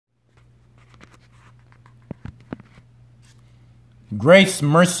Grace,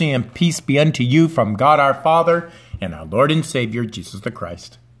 mercy, and peace be unto you from God our Father and our Lord and Savior, Jesus the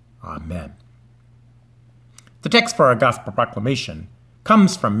Christ. Amen. The text for our gospel proclamation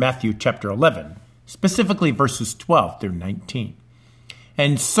comes from Matthew chapter 11, specifically verses 12 through 19,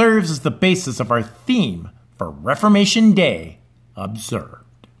 and serves as the basis of our theme for Reformation Day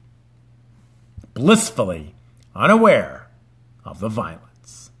observed. Blissfully unaware of the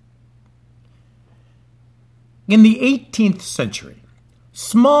violence. In the 18th century,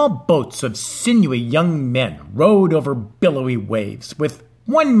 small boats of sinewy young men rowed over billowy waves with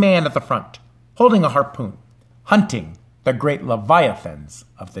one man at the front, holding a harpoon, hunting the great leviathans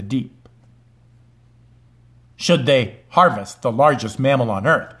of the deep. Should they harvest the largest mammal on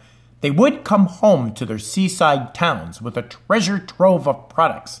earth, they would come home to their seaside towns with a treasure trove of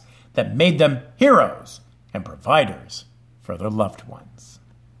products that made them heroes and providers for their loved ones.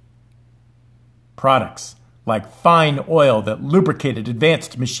 Products like fine oil that lubricated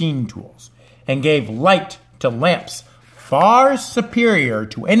advanced machine tools and gave light to lamps far superior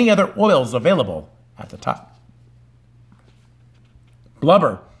to any other oils available at the time.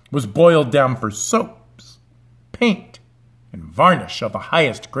 Blubber was boiled down for soaps, paint, and varnish of the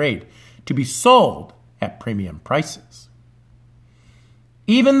highest grade to be sold at premium prices.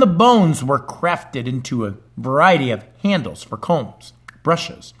 Even the bones were crafted into a variety of handles for combs,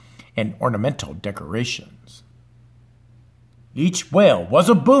 brushes, and ornamental decorations. Each whale was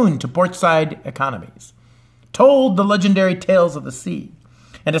a boon to portside economies, told the legendary tales of the sea,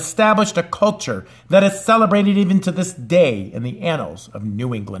 and established a culture that is celebrated even to this day in the annals of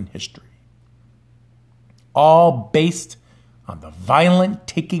New England history. All based on the violent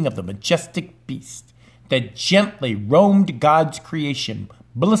taking of the majestic beast that gently roamed God's creation,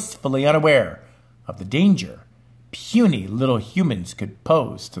 blissfully unaware of the danger puny little humans could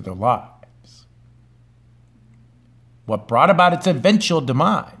pose to their lives. What brought about its eventual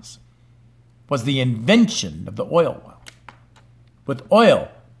demise was the invention of the oil well. With oil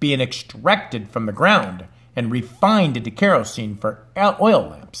being extracted from the ground and refined into kerosene for oil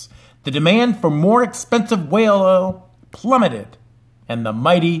lamps, the demand for more expensive whale oil plummeted, and the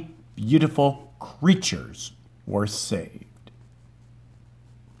mighty, beautiful creatures were saved.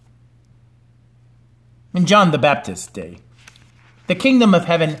 In John the Baptist's day, the kingdom of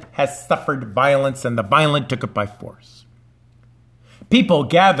heaven has suffered violence, and the violent took it by force. People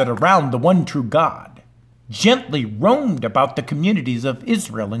gathered around the one true God, gently roamed about the communities of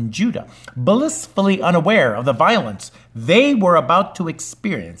Israel and Judah, blissfully unaware of the violence they were about to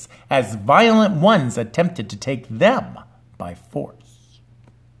experience as violent ones attempted to take them by force.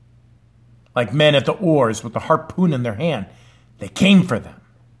 Like men at the oars with a harpoon in their hand, they came for them.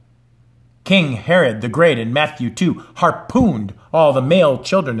 King Herod the Great in Matthew 2 harpooned all the male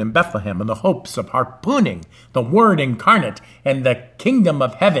children in Bethlehem in the hopes of harpooning the Word incarnate and the kingdom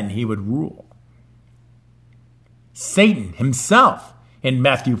of heaven he would rule. Satan himself in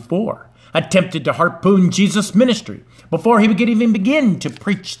Matthew 4 attempted to harpoon Jesus' ministry before he could even begin to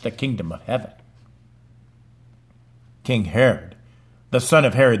preach the kingdom of heaven. King Herod, the son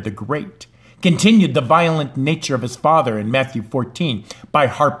of Herod the Great, continued the violent nature of his father in Matthew 14 by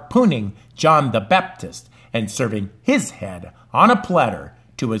harpooning John the Baptist and serving his head on a platter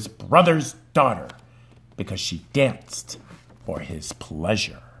to his brother's daughter because she danced for his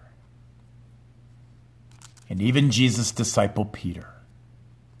pleasure. And even Jesus' disciple Peter,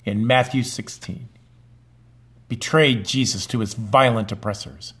 in Matthew 16, betrayed Jesus to his violent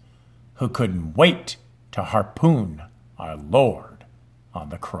oppressors, who couldn't wait to harpoon our Lord on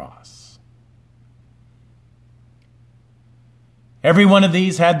the cross. Every one of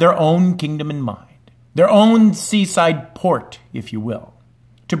these had their own kingdom in mind, their own seaside port, if you will,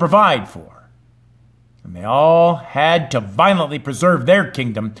 to provide for. And they all had to violently preserve their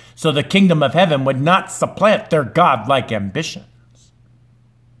kingdom so the kingdom of heaven would not supplant their godlike ambitions.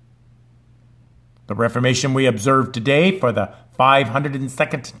 The Reformation we observe today for the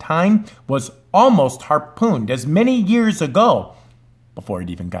 502nd time was almost harpooned as many years ago before it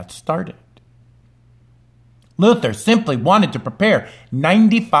even got started. Luther simply wanted to prepare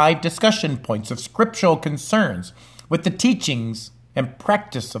 95 discussion points of scriptural concerns with the teachings and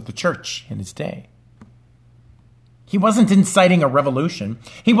practice of the church in his day. He wasn't inciting a revolution.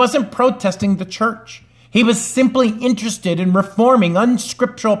 He wasn't protesting the church. He was simply interested in reforming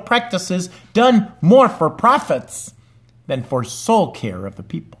unscriptural practices done more for profits than for soul care of the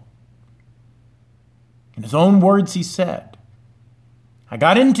people. In his own words, he said, "I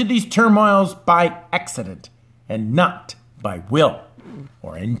got into these turmoils by accident and not by will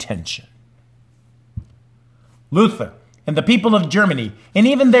or intention." Luther and the people of Germany, and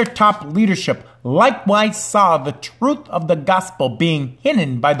even their top leadership, likewise saw the truth of the gospel being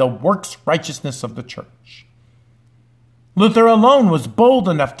hidden by the works righteousness of the church. Luther alone was bold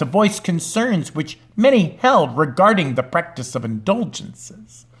enough to voice concerns which many held regarding the practice of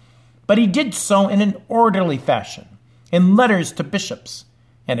indulgences, but he did so in an orderly fashion, in letters to bishops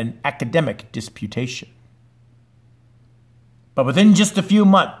and an academic disputation. But within just a few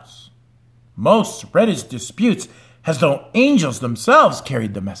months, most read his disputes as though angels themselves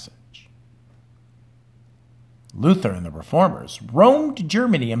carried the message. Luther and the Reformers roamed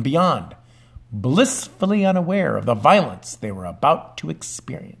Germany and beyond, blissfully unaware of the violence they were about to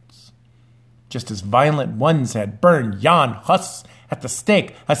experience. Just as violent ones had burned Jan Hus at the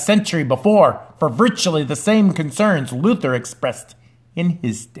stake a century before for virtually the same concerns Luther expressed in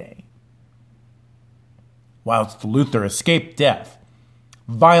his day. Whilst Luther escaped death,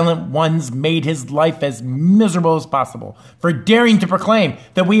 violent ones made his life as miserable as possible for daring to proclaim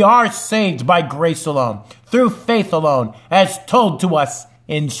that we are saved by grace alone, through faith alone, as told to us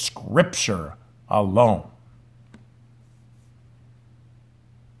in Scripture alone.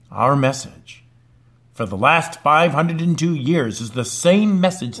 Our message for the last 502 years is the same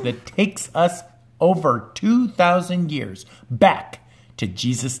message that takes us over 2,000 years back to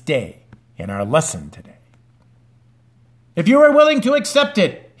Jesus' day in our lesson today. If you are willing to accept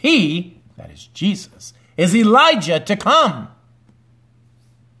it, he, that is Jesus, is Elijah to come.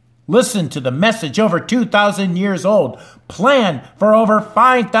 Listen to the message over 2,000 years old, planned for over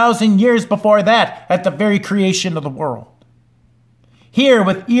 5,000 years before that at the very creation of the world. Hear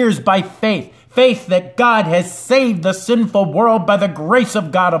with ears by faith, faith that God has saved the sinful world by the grace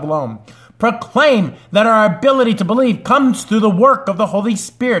of God alone. Proclaim that our ability to believe comes through the work of the Holy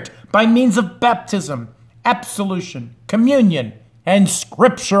Spirit by means of baptism, absolution, communion, and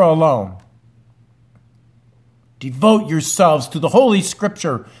Scripture alone. Devote yourselves to the Holy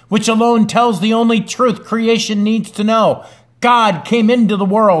Scripture, which alone tells the only truth creation needs to know. God came into the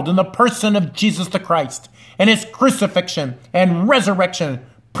world in the person of Jesus the Christ, and his crucifixion and resurrection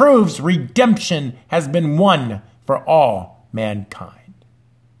proves redemption has been won for all mankind.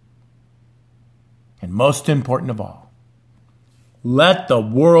 And most important of all, let the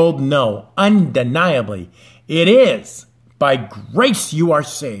world know undeniably it is by grace you are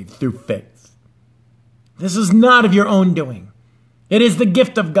saved through faith. This is not of your own doing. It is the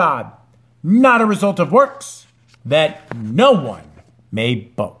gift of God, not a result of works, that no one may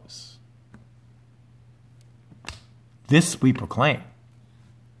boast. This we proclaim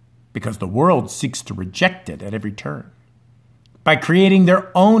because the world seeks to reject it at every turn by creating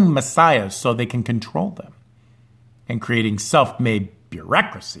their own messiahs so they can control them, and creating self-made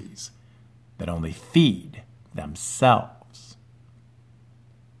bureaucracies that only feed themselves.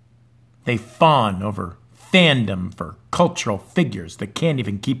 They fawn over fandom for cultural figures that can't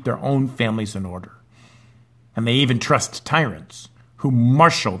even keep their own families in order. And they even trust tyrants who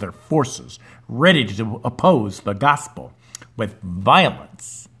marshal their forces ready to oppose the gospel with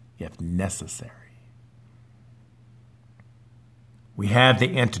violence if necessary. We have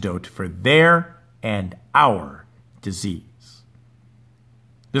the antidote for their and our disease.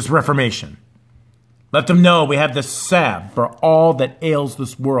 This Reformation. Let them know we have the salve for all that ails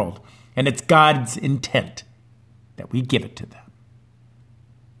this world, and it's God's intent that we give it to them.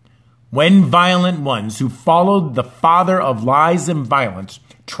 When violent ones who followed the father of lies and violence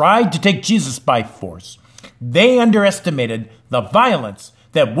tried to take Jesus by force, they underestimated the violence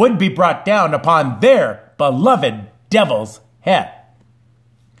that would be brought down upon their beloved devil's head.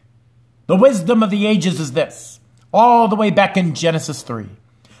 The wisdom of the ages is this, all the way back in Genesis 3.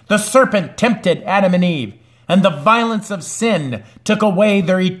 The serpent tempted Adam and Eve, and the violence of sin took away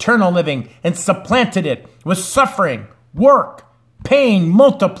their eternal living and supplanted it with suffering, work, pain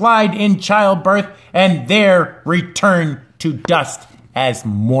multiplied in childbirth, and their return to dust as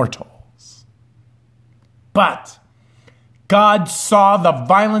mortals. But God saw the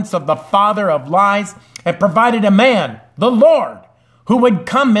violence of the father of lies and provided a man, the Lord, who would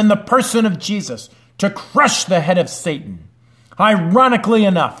come in the person of Jesus to crush the head of Satan. Ironically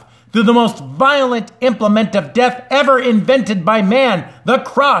enough, through the most violent implement of death ever invented by man, the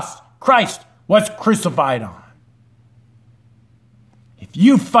cross Christ was crucified on. If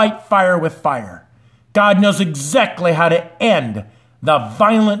you fight fire with fire, God knows exactly how to end the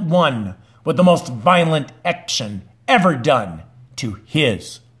violent one with the most violent action ever done to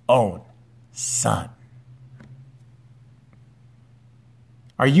his own son.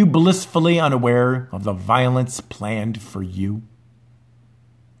 Are you blissfully unaware of the violence planned for you?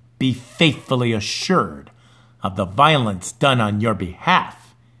 Be faithfully assured of the violence done on your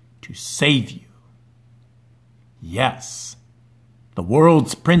behalf to save you. Yes, the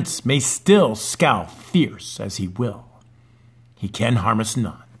world's prince may still scowl fierce as he will. He can harm us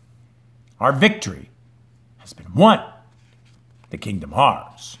none. Our victory has been won. The kingdom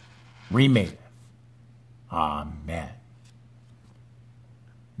ours remaineth. Amen.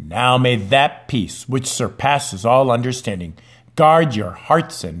 Now may that peace which surpasses all understanding guard your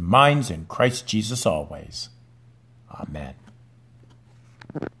hearts and minds in Christ Jesus always. Amen.